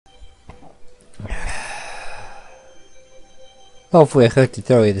Hopefully I cooked it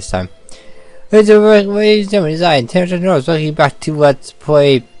thoroughly this time. Ladies and gentlemen, design Terrence Rose, welcome back to Let's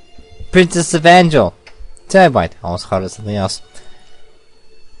Play Princess Evangile. Sidebite. I almost called it something else.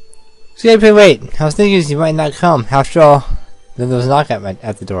 So gameplay, wait. I was thinking you might not come. After all, then there was a knock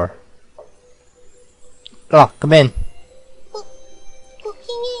at the door. Oh, come in.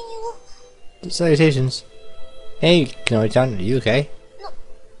 Salutations. Hey, Kanoe-chan, are you okay?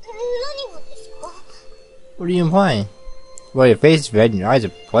 What are you implying? Well, your face is red and your eyes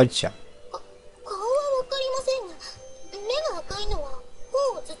are bloodshot.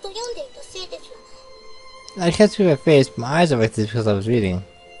 I can't see my face, but my eyes are like this because I was reading.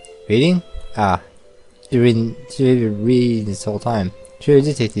 Reading? Ah. You've been reading this whole time. Sure, you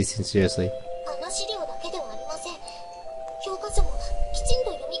did take these things seriously.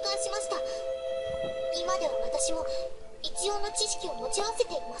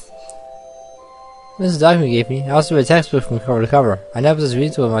 This is the document you gave me. I also read a textbook from cover to cover. I never just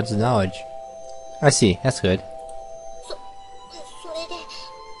read so much as knowledge. I see, that's good.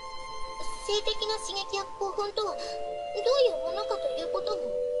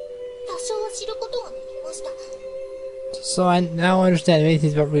 So I now understand many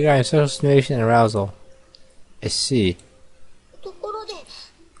things about regarding social stimulation and arousal. I see.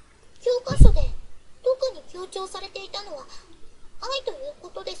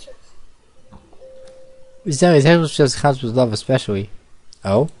 This time the textbook shows the concept of love especially.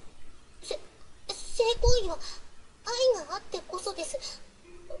 Oh?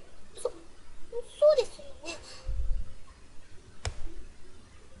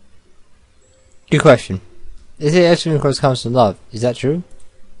 Good question. They say extreme course comes from love. Is that true?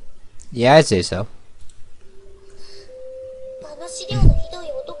 Yeah, I'd say so.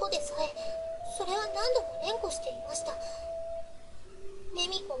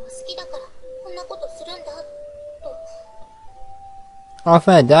 I'll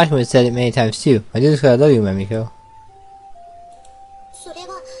find a document said it many times too. I do this because I love you, Mamiko.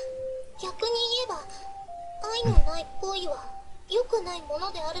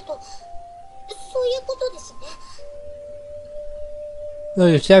 No,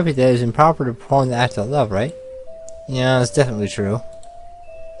 you're happy that it is improper to perform the act of love, right? Yeah, that's definitely true.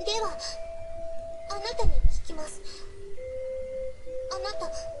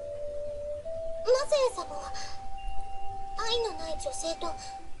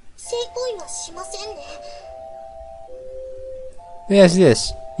 Yes,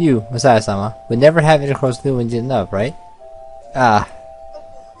 this. You, Masaya-sama, would never have intercourse with anyone you didn't love, right? Ah.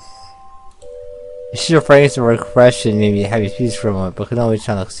 She refrains from her question made me have you speech for a moment, but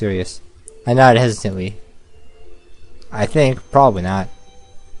Kanoe-chan looked serious. I nodded hesitantly. I think, probably not.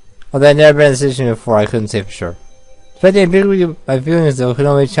 Although I'd never been in a situation before, I couldn't say for sure. Despite the ambiguity of my feelings though,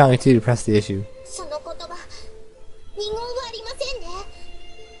 Kanoe-chan continued to press the issue.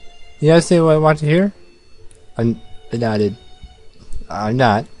 You know say what I want to hear? I nodded. I'm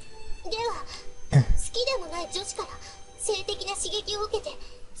not.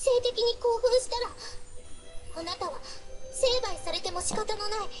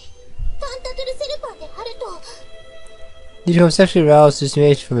 You become sexually aroused to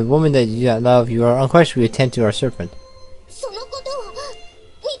stimulation from a woman that you do not love, you are unquestionably attentive to our serpent.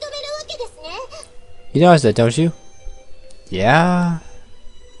 You notice that, don't you? Yeah?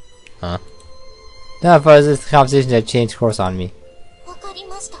 Huh. Now if I was this conversation had changed course on me.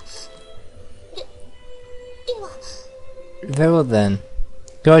 Very well then.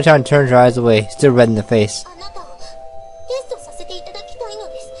 Kanoe-chan turned her eyes away, still red in the face.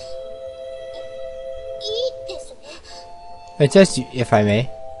 I test you, if I may.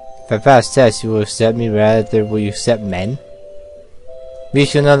 If I pass tests, you will accept me rather than will you accept men? We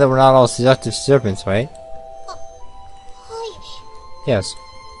should know that we're not all seductive serpents, right? Yes.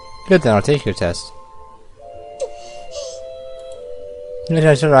 Good then, I'll take your test.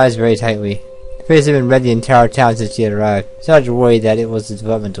 Kanoe-chan shut her eyes very tightly. Her face had been red the entire time since she had arrived. She started to worry that it was a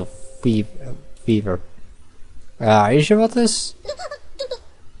developmental fever. Are you sure about this?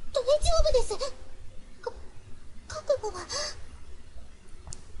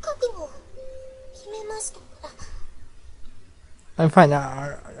 I'm fine.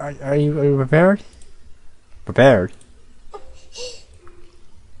 Now, are you prepared? Prepared?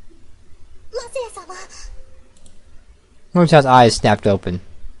 Kanoe-chan's eyes snapped open.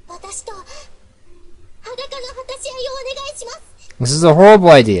 This is a horrible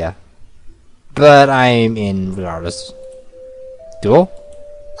idea. But I'm in regardless. Duel?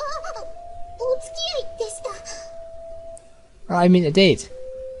 I mean a date.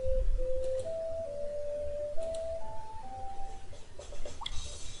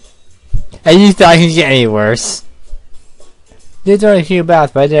 And you thought it could get any worse. They don't a cute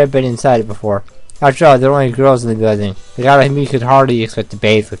bath, but I'd never been inside it before. After all, there were only girls in the building. The guy like me could hardly expect to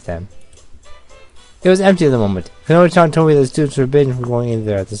bathe with them. It was empty at the moment. Kanoe-chan told me that the students were forbidden from going in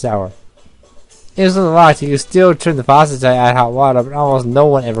there at this hour. It was locked. You could still turn the faucet to add hot water, but almost no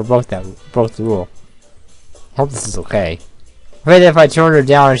one ever broke the rule. Hope this is okay. Afraid that if I turned her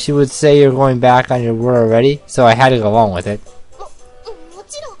down, she would say you're going back on your word already, so I had to go along with it.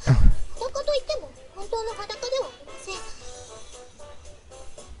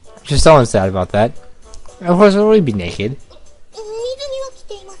 Just so sad about that. Of course, I'll really be naked.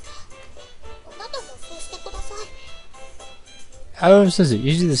 I was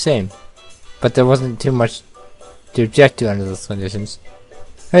usually the same, but there wasn't too much to object to under those conditions.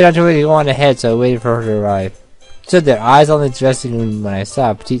 I had to really go on ahead, so I waited for her to arrive. Stood there, eyes on the dressing room when I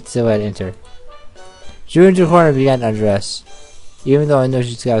saw a petite silhouette enter. She went into a corner and began to undress. Even though I know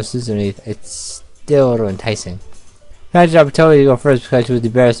she's got a suit underneath, it's still a little enticing. I had to tell her to go first because she was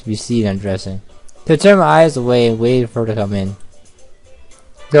embarrassed to be seen undressing. So I turned my eyes away and waited for her to come in.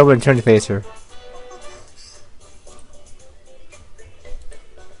 Go over and turned to face her.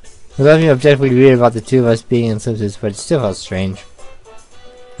 It left me objectively weird about the two of us being in swimsuits, but it still felt strange.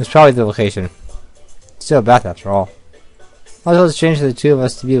 It was probably the location. It's still a bath after all. Also, it's strange for the two of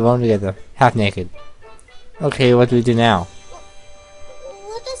us to be alone together, half naked. Okay, what do we do now?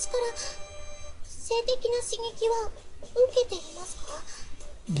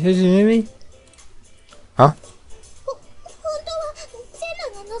 Did you hear me? Huh?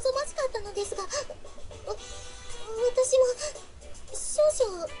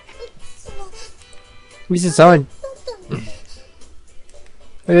 We should summon.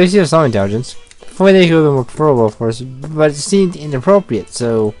 We should have some intelligence. Before they could have been more preferable, of course, but it seemed inappropriate,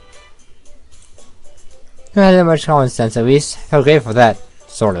 so. I had that much common sense, at least. I felt grateful for that,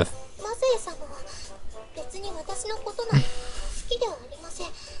 sort of.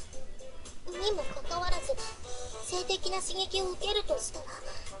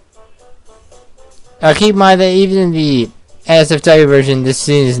 Keep in mind that even in the NSFW version, this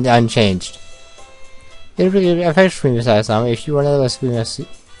scene is unchanged. It would really affect Scream Messiah Sama if you were another Scream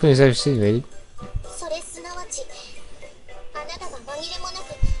Messiah situated.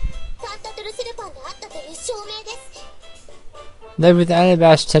 Never with the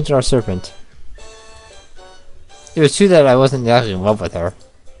unabashed Centaur Serpent. It was true that I wasn't exactly in love with her,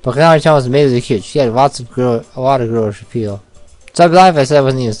 but Kanoe-chan was amazingly cute. She had a lot of girlish appeal. So I believe I said I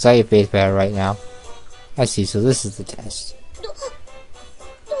wasn't even slightly phased by her right now. I see, so this is the test.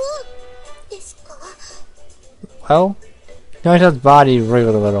 Well, Kanoe-chan's body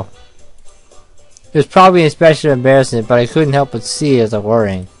wriggled a little. It was probably especially embarrassing, but I couldn't help but see it as a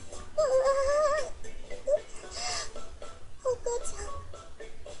worrying.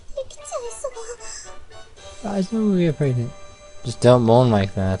 I know we get pregnant. Just don't moan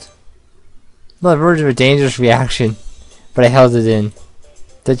like that. I'm on the verge of a dangerous reaction, but I held it in.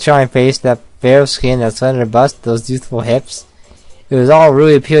 That charming face, that fair skin, that slender bust, those youthful hips. It was all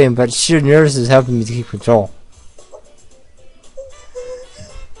really appealing, but sheer nervousness was helping me to keep control.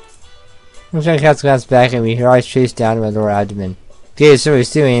 Kanoe-chan glanced back at me, her eyes traced down to my lower abdomen. The gate is certainly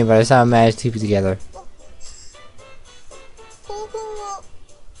stimulating, but I somehow managed to keep it together.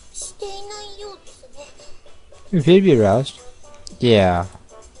 You appear to be aroused. Yeah.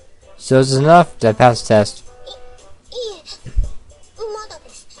 So it's enough that I passed the test.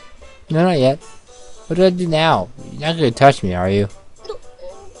 No, not yet. What do I do now? You're not gonna touch me, are you?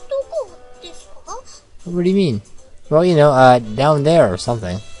 What do you mean? Well, you know, down there or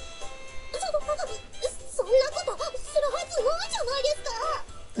something.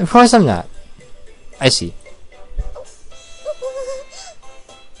 Of course I'm not. I see.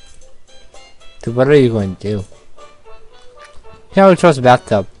 So what are you going to do? Can't trust the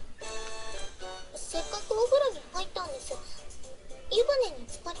bathtub.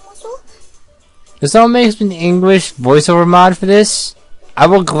 If someone makes me an English voiceover mod for this, I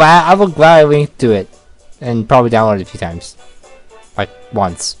will gladly link to it and probably download it a few times, like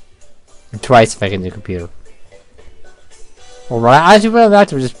once, or twice if I get the computer. Or I actually run a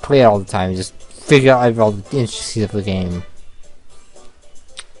laptop and just play it all the time, and just figure out all the intricacies of the game.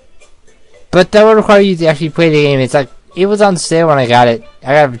 But that would require you to actually play the game. It's like, it was on sale when I got it.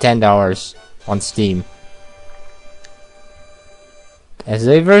 I got it for $10 on Steam. And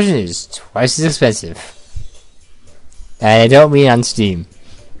the version is twice as expensive. And I don't mean on Steam.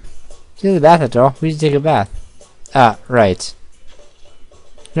 To the bath after all. We should take a bath. Ah, right.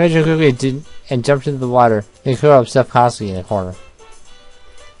 Kanoe quickly did and jumped into the water, then curled up self-consciously in a corner.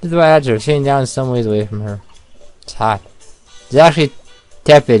 Did the right after her, sitting down some ways away from her. It's hot. It's actually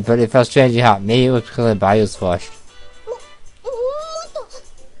tepid, but it felt strangely hot. Maybe it was because my body was flushed.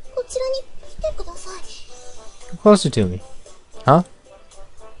 closer to me. Huh?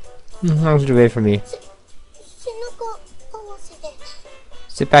 How much away from me?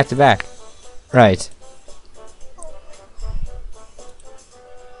 Sit back to back. Right.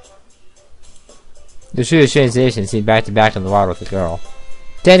 The true translation seemed back to back in the water with the girl.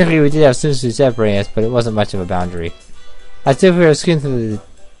 Technically, we did have swimsuits separating us, but it wasn't much of a boundary. I stood for her skin through the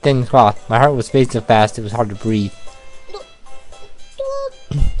thin cloth. My heart was beating so fast it was hard to breathe.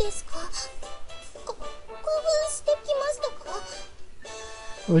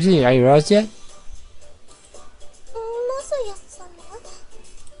 What do you think? Are you aroused yet?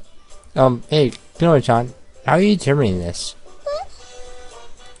 Hey, Kino-chan, how are you determining this?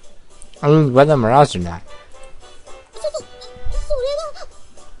 I mean, whether I'm aroused or not.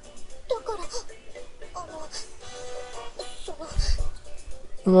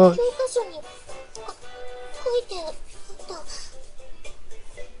 Well,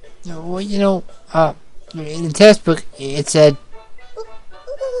 you know, in the textbook, it said...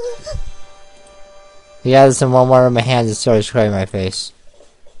 He gathered some warm water in my hands and started scrubbing my face.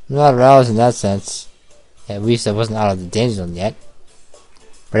 I'm not aroused in that sense. At least I wasn't out of the danger zone yet.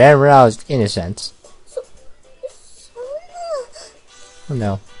 But I am aroused in a sense. Oh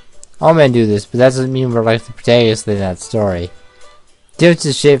no. All men do this, but that doesn't mean we're like the protagonists in that story. The difference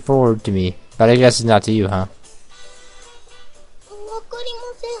is straightforward to me, but I guess it's not to you, huh?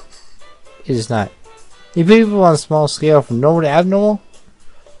 It is not. You people on a small scale from normal to abnormal?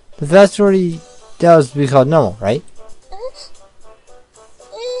 The vast majority does be called normal, right?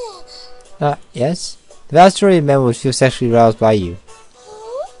 Yes? The vast majority of men would feel sexually aroused by you.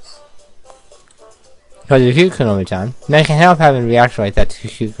 Because you're cute, Konomi-chan. Men can't help having a reaction like that to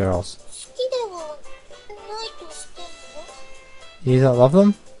cute girls. You don't love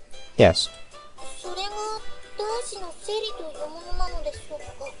them? Yes.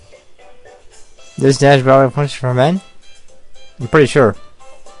 This natural value function for men? I'm pretty sure.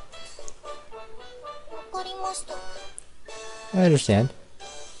 I understand.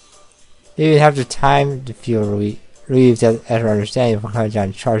 You would have the time to feel relieved at her understanding before coming down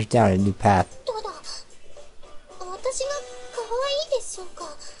and charge down a new path.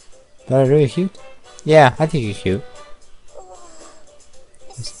 That is really cute? Yeah, I think you're cute.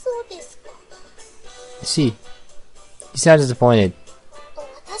 I see. You sound disappointed.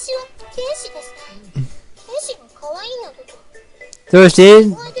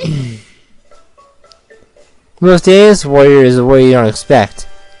 Most days, warrior is a warrior you don't expect.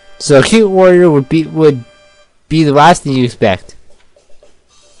 So a cute warrior would be the last thing you expect.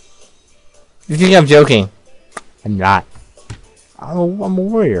 You think I'm joking? I'm not. I'm a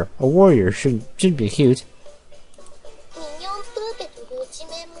warrior. A warrior shouldn't be cute.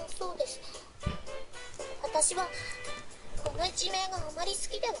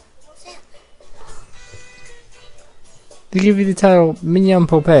 They give you the title Mignon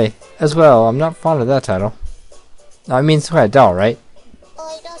Poupée as well. I'm not fond of that title. I mean, it's quite a doll, right?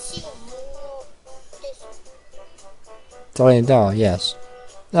 Darling doll, yes.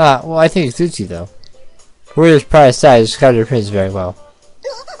 Well, I think it suits you though. Warrior's pride aside, describes your prince very well.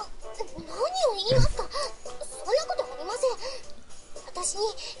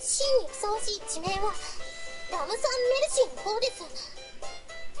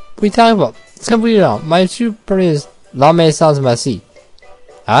 What are you talking about? It's completely wrong. My true party is Lame Sans Masi.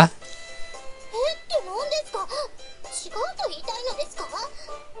 Huh?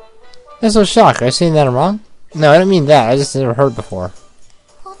 I'm so shocked. Are you saying that I'm wrong? No, I don't mean that. I just never heard before.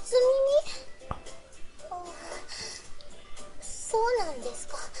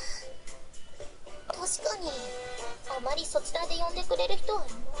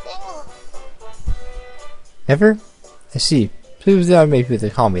 Never? I see. Please don't make people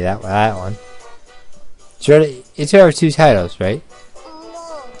call me that one. It's over 2 titles, right?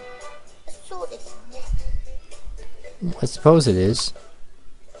 I suppose it is.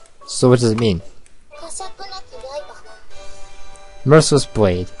 So what does it mean? Merciless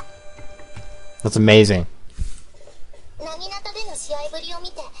Blade. That's amazing.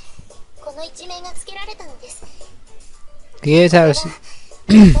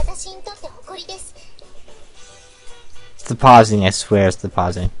 It's the pausing, I swear it's the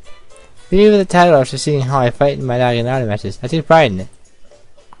pausing. Believe the title after seeing how I fight in my Naginata matches. I take pride in it.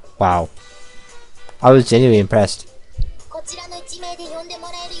 Wow. I was genuinely impressed.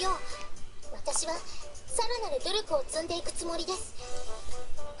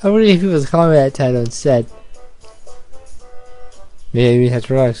 I would if people call me that title instead. Maybe that's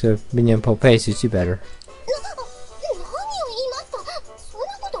right, so Mignon Poupée suits you better.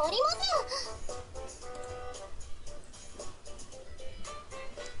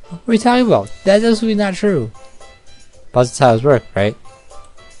 What are you talking about? That's absolutely not true. But that's how it works, right?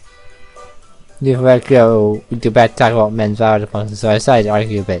 If we go back to talk about men's value functions, so I decided to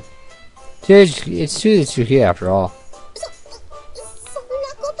argue a bit. It's true that you're here after all.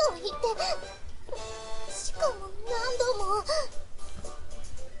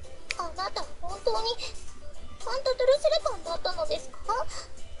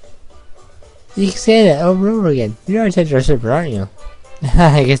 You can say that over and over again. You're not such a shipper, aren't you?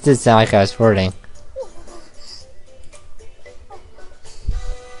 I guess this sounds like I was flirting.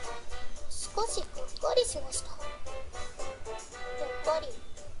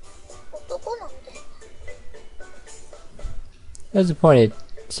 Disappointed.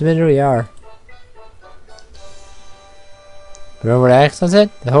 Submitted we are. Remember what Axon said?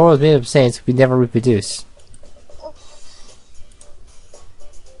 The whole world is made up of saints we never reproduce.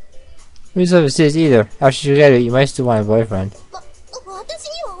 We don't have a sis either. After you get it, you might still want a boyfriend.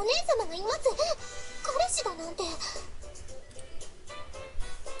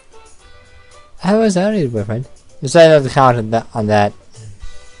 How was that a boyfriend? Decided not to comment on that.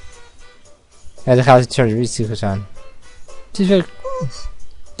 I had to comment to turn to Ritsuko-chan.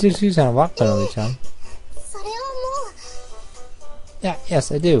 Ritsuko-chan a walk on chan. Yeah,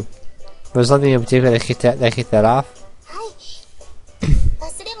 yes, I do. Was there something in particular that kicked that off?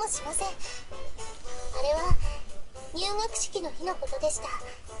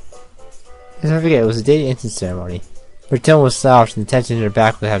 I forget, it was a dating entrance ceremony. Her tone was soft and the tension in her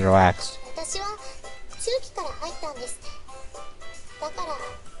back had relaxed.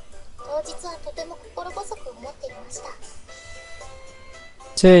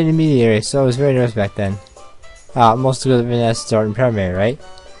 So an intermediary, so I was very nervous back then. Most of the Vanessa start in primary, right?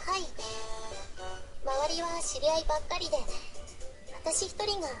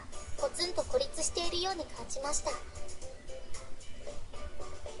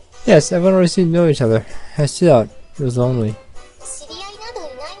 Yes, everyone already seemed to know each other. I stood out. It was lonely.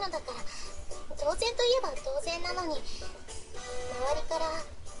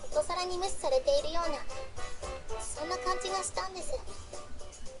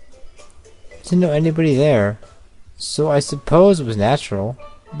 Didn't know anybody there, so I suppose it was natural,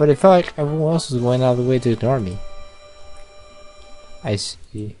 but it felt like everyone else was going out of the way to ignore me. I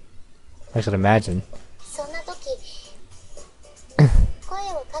see. I could imagine.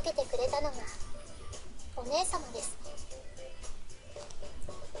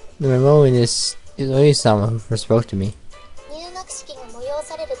 The moment is Oni-sama who first spoke to me.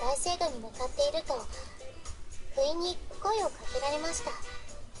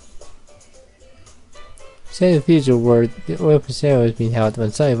 Say the future where the open ceremony was being held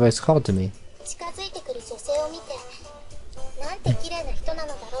when suddenly a voice called to me.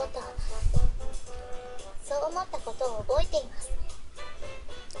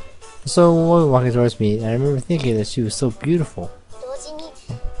 So a woman walking towards me, and I remember thinking that she was so beautiful.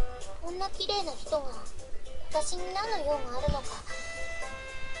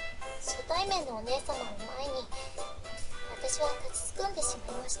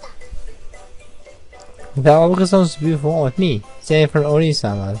 That all because someone was beautiful with me, standing in front of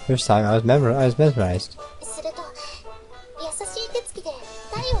Oni-sama. The first time I was mesmerized.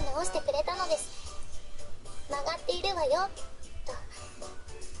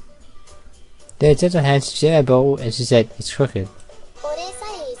 Then a gentle hand she shaved my bow and she said, "It's crooked."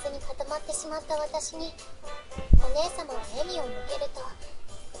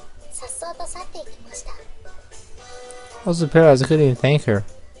 I was so paralyzed I couldn't even thank her,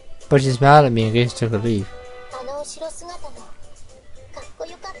 but she smiled at me and Grace took her leave.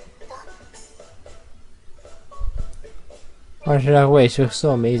 When she walked away, she looked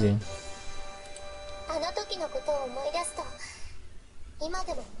so amazing.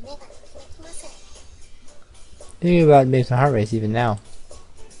 Thinking about it makes my heart race even now.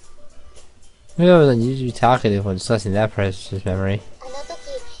 Maybe I was unusually talkative when discussing that precious memory.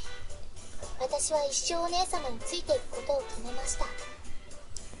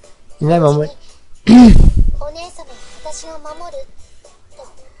 In that moment,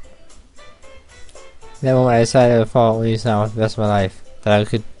 I decided I would follow Oni-sama for the rest of my life, that I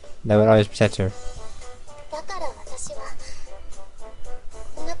would always protect her.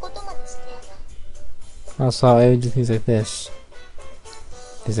 Also, I would do things like this.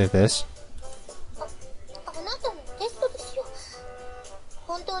 Things like this.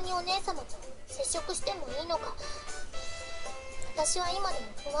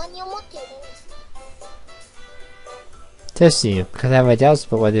 Testing you, because I have my doubts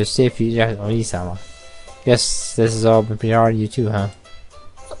about whether it's safe for you to act on Oni-sama. Guess this has all been beyond you too, huh?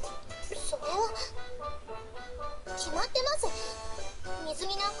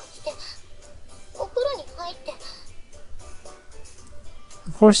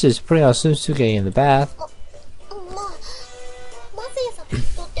 course it's putting on a swimsuit getting in the bath. まあマサヤ様に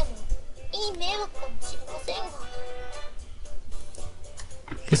とってもいい迷惑かもしれませんが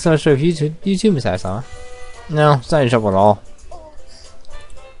Guess I'm not sure if you too, Miss Asama. No, it's not in trouble at all.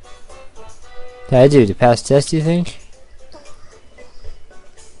 Did I do to pass the test, do you think?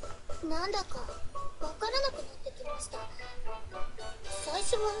 なんだかわからなくなってきました。最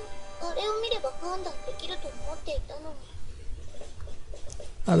初はあれを見れば判断できると思っていたのに。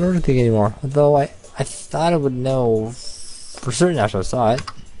 I don't think anymore. Although I thought I would know for certain after I saw it.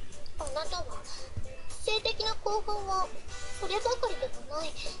 あなたは性的な興奮はそればかりではない。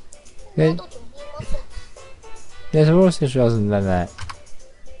などと言います。 Yes, of course it wasn't that.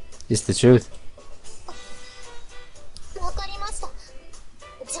 It's the truth. わかりました。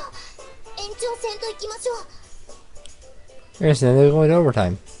じゃあ延長戦と行きましょう。 Yes, then they're going to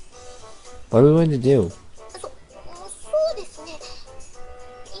overtime. What are we going to do? そうですね。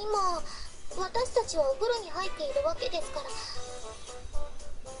今私たちはお風呂に入っているわけですから。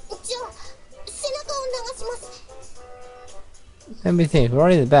じゃあ背中を流します。 Let me think. We're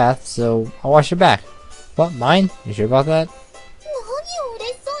already in the bath, so I'll wash your back. What, mine? You sure about that? 何を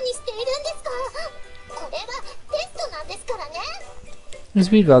嬉しそうにしているんですか。これはテストなんですからね。 What's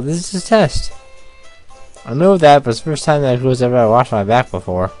sweet about this? This is a test. I know that, but it's the first time that a girl's ever washed my back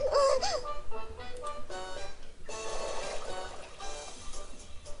before.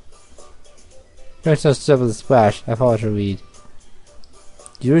 There's no step with a splash. I followed her lead.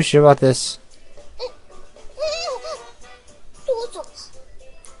 You really sure about this? どうぞ。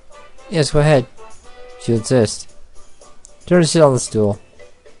 Yes, go ahead. She insists. Turn to sit on the stool.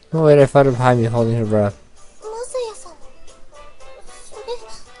 No wait, I found her behind me holding her breath. マサヤ様。それ。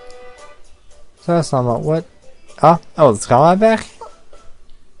 So that's not about what? Oh, the scar on my back?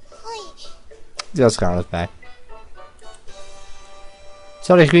 はい。 The scar on his back.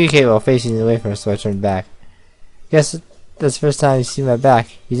 Sorry to communicate while facing away from her, so I turned back. Guess that's the first time you see my back.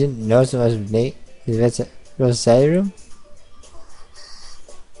 You didn't notice it was Nate in the study room?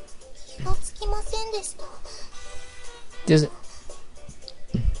 気がつきませんでした。 I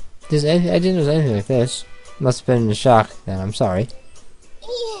didn't notice anything like this. Must have been in shock, then. I'm sorry. い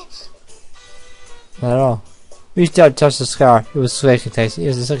え。 Not at all. Reached out, touched the scar. It was sweat contagion. It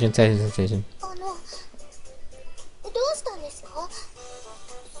was a sweat contagion sensation. どうしたんですか。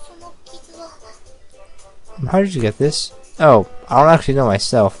その傷は。 How did you get this? Oh, I don't actually know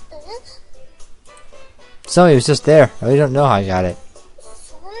myself. え。 Somebody was just there. I really don't know how I got it.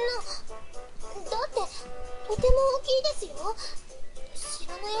 そんな。だってとても大きいですよ。知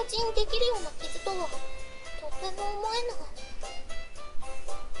らないうちにできるような傷とはとても思え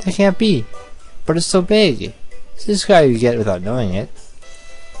ない。 That can't be. But it's so big. It's this guy you get without knowing it.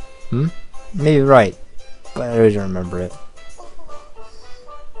 Maybe you're right. But I really don't remember it.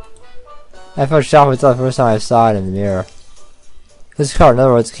 I felt shocked myself the first time I saw it in the mirror. This scar, in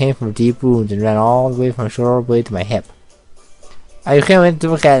other words, came from a deep wound and ran all the way from my shoulder blade to my hip. I came in to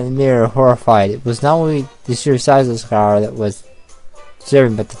look at it in the mirror, horrified. It was not only the sheer size of the scar that was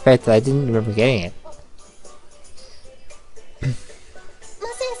disturbing, but the fact that I didn't remember getting it. マ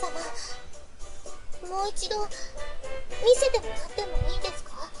サヤ様、もう一度見せてもらってもいいです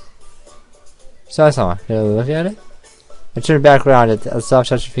か。 So I saw it. Can I look at it? I turned back around at the soft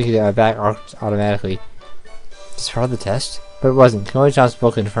touch of figured my back arced automatically. Is this part of the test? But it wasn't. Can only John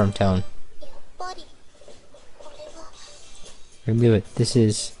spoke in a firm tone. やっぱりこれは。 Remove it. This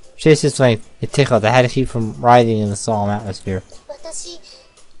is... Chase its length. It tickled. I had to keep from writhing in the solemn atmosphere. 私、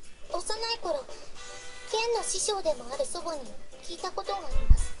幼い頃、剣の師匠でもある祖母に聞いたことがあり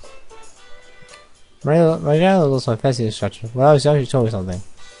ます。 My grandmother was my fencing instructor. When I was young, she told me something.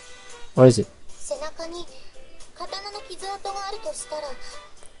 What is it? 背中に刀の傷跡があるとしたら、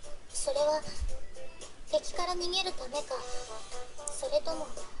それは敵から逃げるためか、それとも。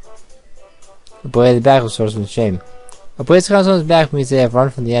 A blade at the back was source from shame. A blade comes on his back means they have run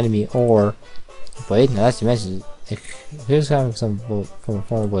from the enemy, or... A blade? Now that's you mentioned. It could come from a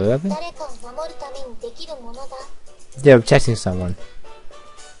form of blade weapon? 誰かを守るためにできるものだ。 They're protecting someone.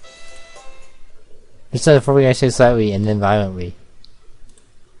 Instead of forming, I say slightly and then violently.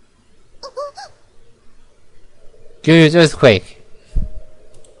 Good earthquake.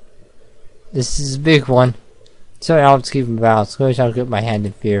 This is a big one. Sorry, I'll just keep him balanced. Slowly trying to grip my hand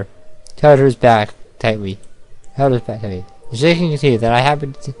in fear. Held his back tightly. The shaking continued. Then I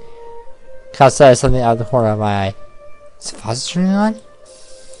happened to caught sight of something out of the corner of my eye. Is the faucet turning on?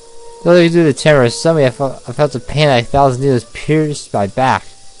 Though they could do the terror, suddenly I felt a pain like 1,000 needles pierced my back.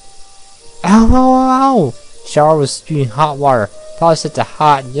 Ow, ow, ow, ow! The shower was spewing hot water. Thought it was set to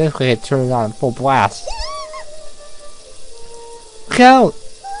hot, and the earthquake had turned on in full blast. Look out!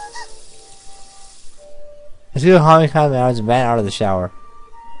 I threw a humming kind of arms and ran out of the shower.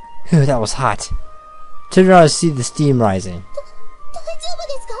 Phew, that was hot. Turned around to see the steam rising.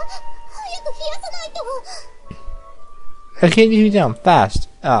 I can't you down fast.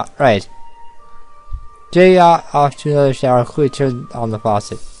 Ah, right. Jay off to another shower and quickly turned on the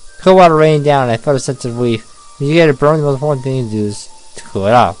faucet. Cold water rained down and I felt a sense of relief. When you get it burned, the most important thing to do is to cool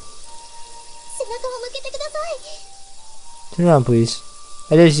it off. Turn around, please.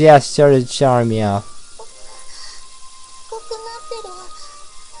 I did, yeah, started showering me off.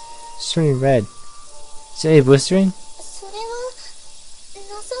 It's turning red. Is there any blistering?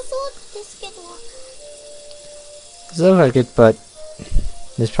 Doesn't look like it, but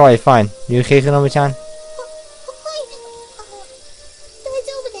it's probably fine. You okay, Konomi-chan?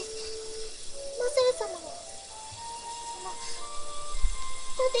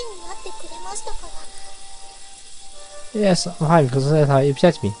 Yes, I'm fine because that's how it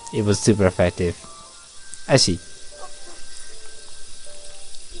protects me. It was super effective. I see.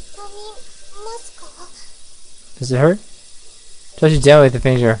 Does it hurt? Touch it down with the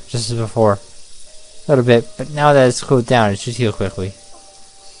finger, just as before. A little bit, but now that it's cooled down, it should heal quickly.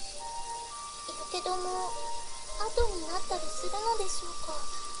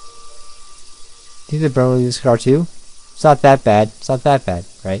 Do you think the burn will leave the scar too? It's not that bad. It's not that bad,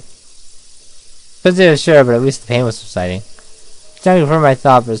 right? Couldn't say sure, but at least the pain was subsiding. It's not confirm my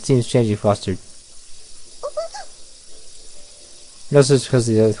thought, but it seems strangely flustered. No, it's because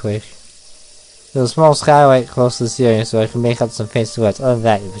of the earthquake. There was a small skylight close to the ceiling, so I could make out some faint silhouettes. Other than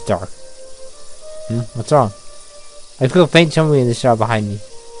that, it was dark. What's wrong? I feel a faint trembling in the shower behind me.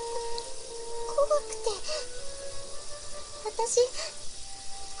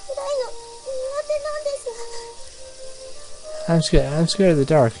 I'm scared of the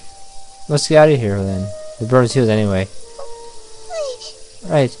dark. Let's get out of here then. The burn's healed anyway.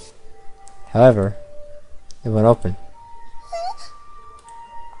 Right. However, it won't open.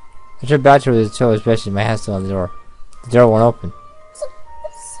 I turned back to where the toilet was bedroom, my hand still on the door. The door won't open.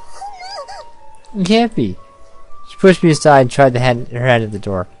 It can't be. She pushed me aside and tried her hand at the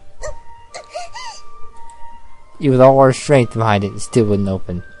door. Even with all her strength behind it, it still wouldn't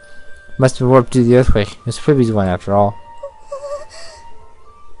open. Must have been warped due to the earthquake. It was Phoebe's one after all.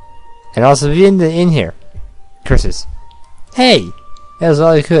 And also be in here. Curses. Hey! That was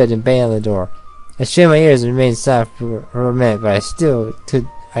all I could and banged on the door. I strained my ears and remained silent for a minute, but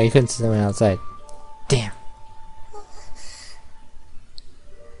I couldn't see someone outside. Damn.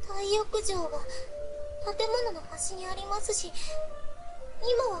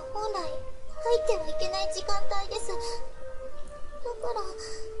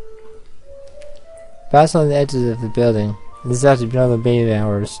 Pass on the edges of the building. This is after another baby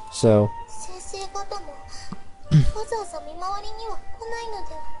hours, so.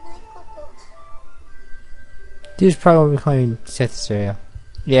 Dude's probably won't be coming to check this area.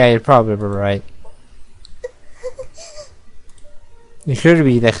 Yeah, you're probably right. It occurred to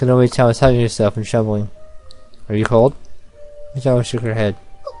me that Konomi-chan was hugging herself and trembling. Are you cold? Michelle shook her head.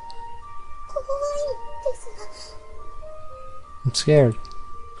 I'm scared.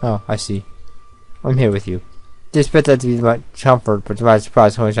 Oh, I see. I'm here with you. Didn't expect that to be much comfort, but to my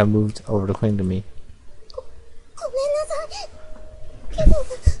surprise, Konomi-chan moved over to cling to me.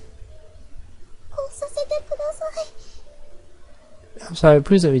 I'm sorry,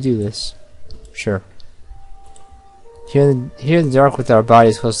 please let me do this. Sure. Here in the dark with our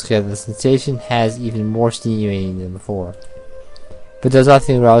bodies close together, the sensation has even more stimulating than before. But there's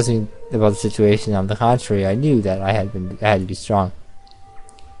nothing rousing about the situation. On the contrary, I knew that I had to be strong.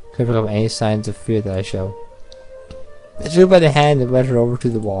 Couldn't pick up any signs of fear that I show. I drew her by the hand and led her over to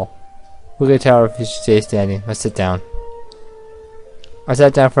the wall. Look at the tower if you should stay standing. Let's sit down. I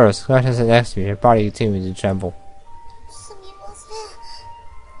sat down first. Konomi sat next to me. Her body continued to tremble.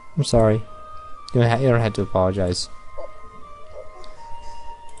 I'm sorry. You don't have to apologize.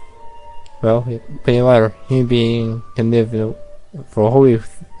 Well, but you matter. Human being can live for a whole week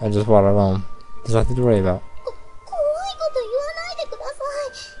and just water alone. There's nothing to worry about.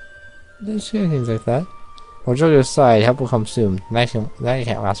 Don't say things like that. Well, joking aside, help will come soon. That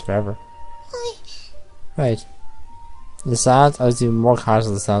can't last forever. Right. In the silence, I was even more conscious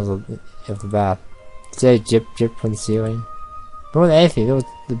of the sounds of the bath. Today, drip from the ceiling. More than anything, there was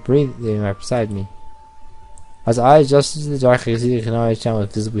the breathing right beside me. As I adjusted to the dark, I could see the Konomi-chan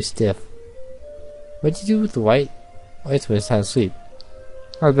was visibly stiff. What did you do with the white? Lights when it's time to sleep.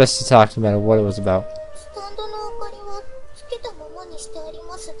 I was best to talk no matter what it was about.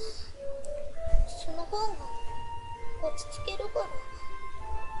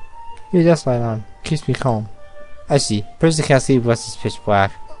 You just light on. Keeps me calm. I see. Person can't see unless it's pitch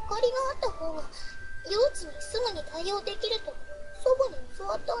black. 対応できると祖母に教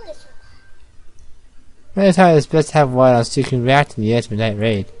わったんです。 Many times it's best to have one else so you can react to the ultimate night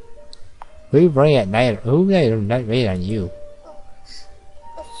raid. Who running at night? Who night raid on you?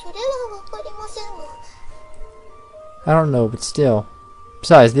 それはわかりませんが。 I don't know, but still.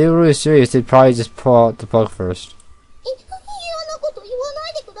 Besides, if they were really serious, they'd probably just pull out the plug first. 嫌なこと言わな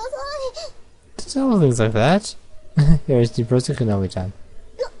いでください。 Just all things like that. Here's the person Konomi-chan. なんで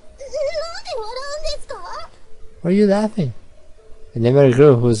笑うんですか? Why are you laughing? I never met a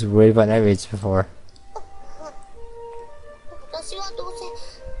girl who was worried about night raids before. 私はどうせ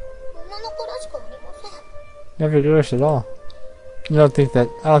女の子らしくありません。 Never girlish at all. I don't think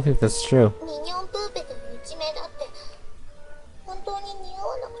that's true. ミニョンプーペという一名だって本当に似合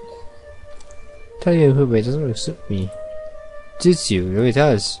わなくて。 Tell you who, but it doesn't really suit me. Suits you, it really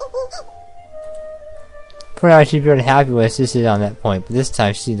does. For now, she'd be unhappy when I insisted on that point, but this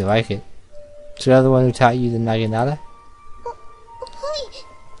time she seemed to like it. So the other one who taught you the Naginata? はい、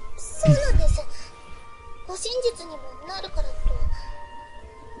そうなんです。ご真実にもなるからと。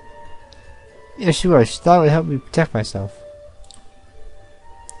 Yeah, sure. She thought it would help me protect myself.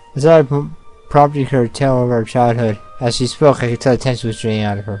 As I prompting her to tell of our childhood, as she spoke, I could tell the tension was draining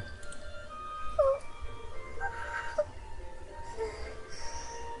out of her.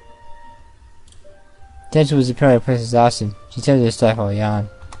 Tension was apparently replaced exhaustion. She tended to stifle a yawn.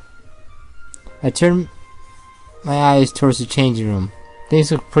 I turned my eyes towards the changing room.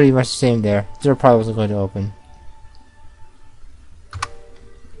 Things looked pretty much the same there. The door probably wasn't going to open.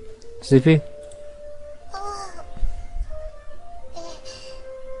 Sleepy? 少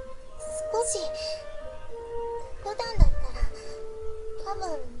し普段だったら多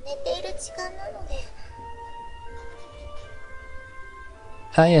分寝ている時間なので。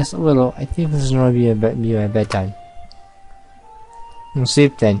 Yes, a little. I think this is going to be my bedtime.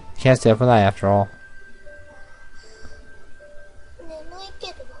 Sleep then. You can't stay up all night after all. 眠い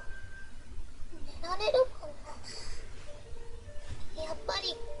けど寝られるかな。やっぱ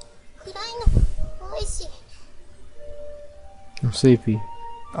り暗いのが怖いし。 I'm sleepy.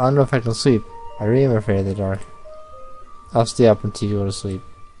 I don't know if I can sleep. I really am afraid of the dark. I'll stay up until you go to sleep.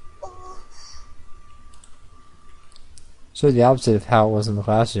 So the opposite of how it was in the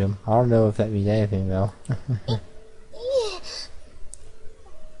classroom. I don't know if that means anything though. いえ、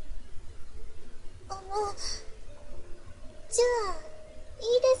じゃあい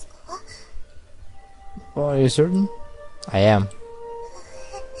いですか? Well, are you certain? I am.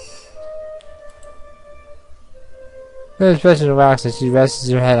 Her expression relaxed as she rests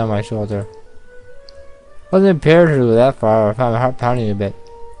her head on my shoulder. I wasn't prepared to go that far, or I found my heart pounding a bit.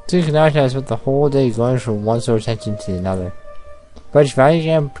 So you can imagine I spent the whole day going from one sort of tension to another. But she finally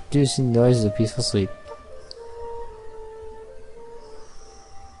began producing noises of peaceful sleep.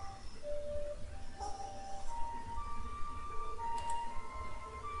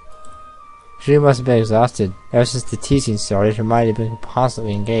 She must have been exhausted. Ever since the teaching started, her mind had been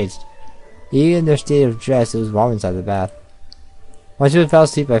constantly engaged. Even in their state of dress, it was warm inside the bath. When she fell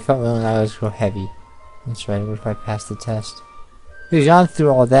asleep, I felt my own eyelids grow heavy. That's right, what if I passed the test? We'd gone through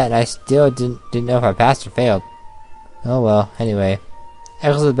all that, and I still didn't know if I passed or failed. Oh well, anyway.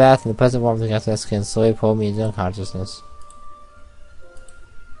 Echoes of the bath and the pleasant warmth against my skin slowly pulled me into unconsciousness.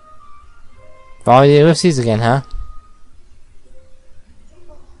 Following the ellipses again, huh?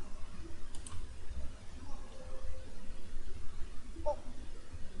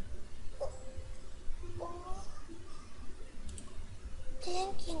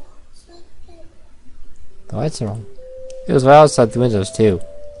 The lights are on. It was right outside the windows, too.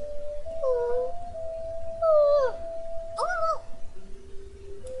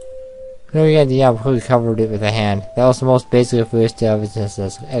 No, again, the young quickly covered it with a hand. That was the most basic of first evidence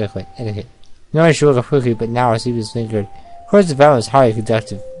as etiquette. No, I should look quickly, but now I see his fingered. Of course, the battle was highly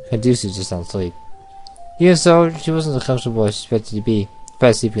conducive to sound sleep. Even so, she wasn't as comfortable as she expected to be,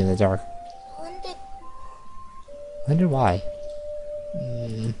 despite sleeping in the dark. Wonder why.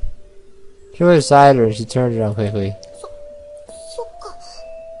 She was beside her and she turned around quickly.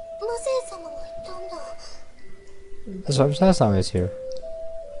 That's why Masaya-sama is here.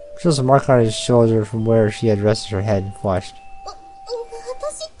 She was a mark on his shoulder from where she had rested her head and flushed.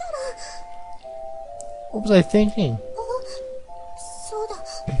 What was I thinking?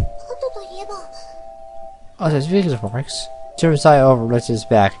 Oh, that's speaking of marks. Turned Masaya over and looked at his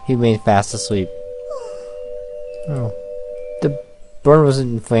back. He remained fast asleep. Oh. The burn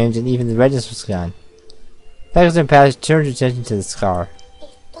wasn't inflamed and even the redness was gone. Back as in past, turned her attention to the scar.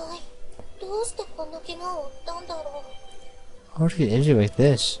 How did he get injured like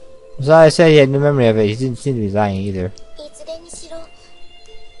this? Masaya said he had no memory of it. He didn't seem to be lying either.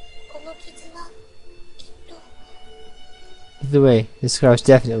 looked away. The scar was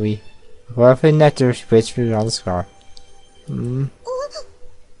definitely. Roughly nectar, she placed her finger on the scar.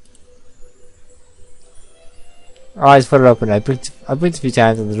 Her eyes fluttered open. I blinked a few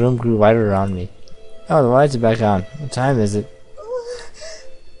times and the room grew wider around me. Oh, the lights are back on. What time is it?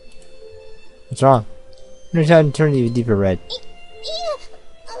 What's wrong? Her tone turned even deeper red.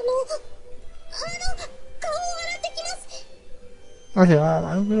 Okay,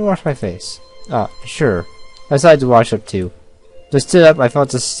 I'm gonna wash my face. Ah, sure. I decided to wash up too. As I stood up, I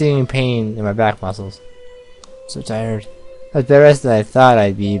felt a stinging pain in my back muscles. So tired. I was better rested than I thought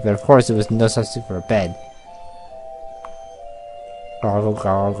I'd be, but of course it was no substitute for a bed. Gargle,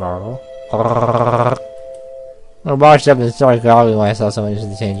 gargle, gargle. I washed up and started gargling when I saw someone into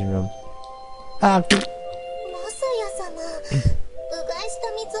the changing room. Ah,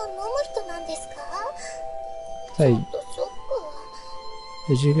 Hey,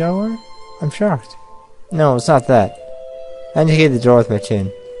 did you go her? I'm shocked. No, it's not that. I indicated the door with my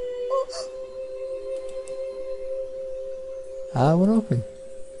chin. I went open.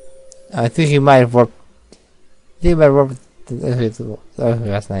 I think he might have warped.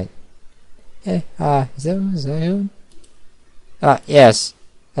 Last night. Hey, is that who? Yes.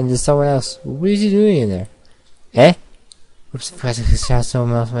 And there's someone else. What is he doing in there? Eh? Oops, I forgot to shout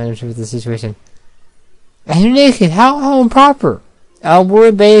someone else might interfere with the situation. And you're naked. How improper. We're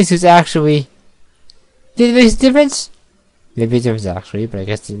in bathing suits actually. Did it make a difference? Maybe a difference actually, but I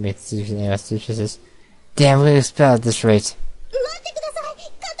guess it didn't make the situation any less suspicious. Damn, we're gonna expel at this rate.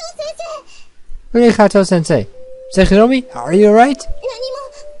 What is Kato-sensei? Sekinomi, are you alright?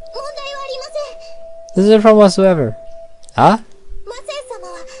 There's no problem whatsoever. Huh?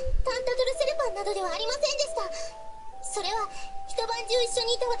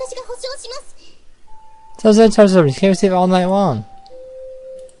 You can't save all night long.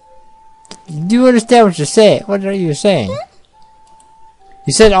 Do you understand what you're saying? What are you saying?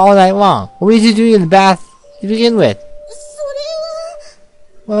 You said all night long. What were you doing in the bath to begin with?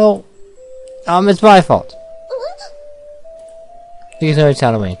 Well, it's my fault. You can only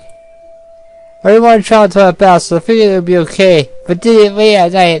tell a wink. I really wanted to try to toilet bath, so I figured it would be okay, but did it late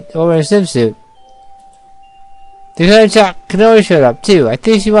at night over in a swimsuit. The Kanori showed up too. I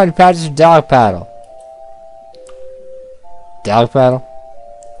think she wanted to practice her dog paddle. Dog paddle?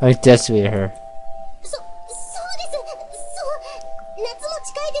 I decimated her.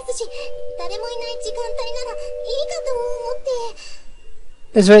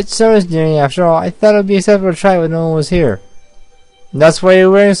 That's right, summer's nearing after all. I thought it would be acceptable to try it when no one was here. And that's why you're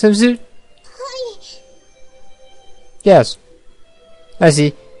wearing a swimsuit? Yes. I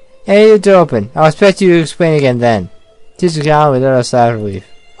see. I need the door open. I'll expect you to explain again then. Teacher Gal with a sigh of relief.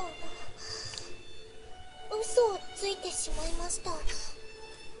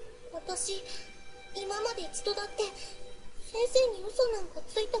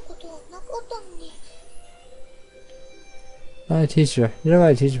 Not a teacher. You never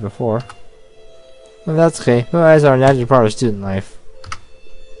had a teacher before. Well, that's okay. Memories are a natural part of student life.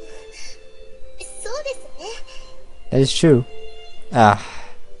 That is true.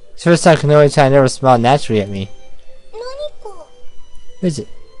 It's the first time Kanori-chan never smiled naturally at me. What is it?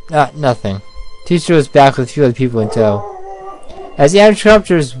 Nothing. Teacher was back with a few other people in tow. As the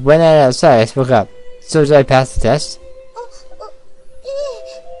interrupters went at it outside, I spoke up. So did I pass the test?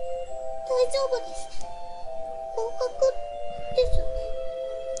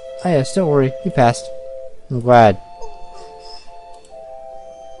 Oh yes, don't worry, you passed. I'm glad.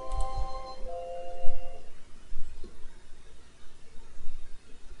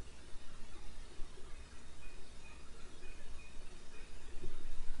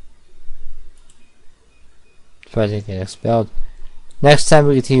 Try to get expelled. Next time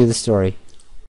we continue the story.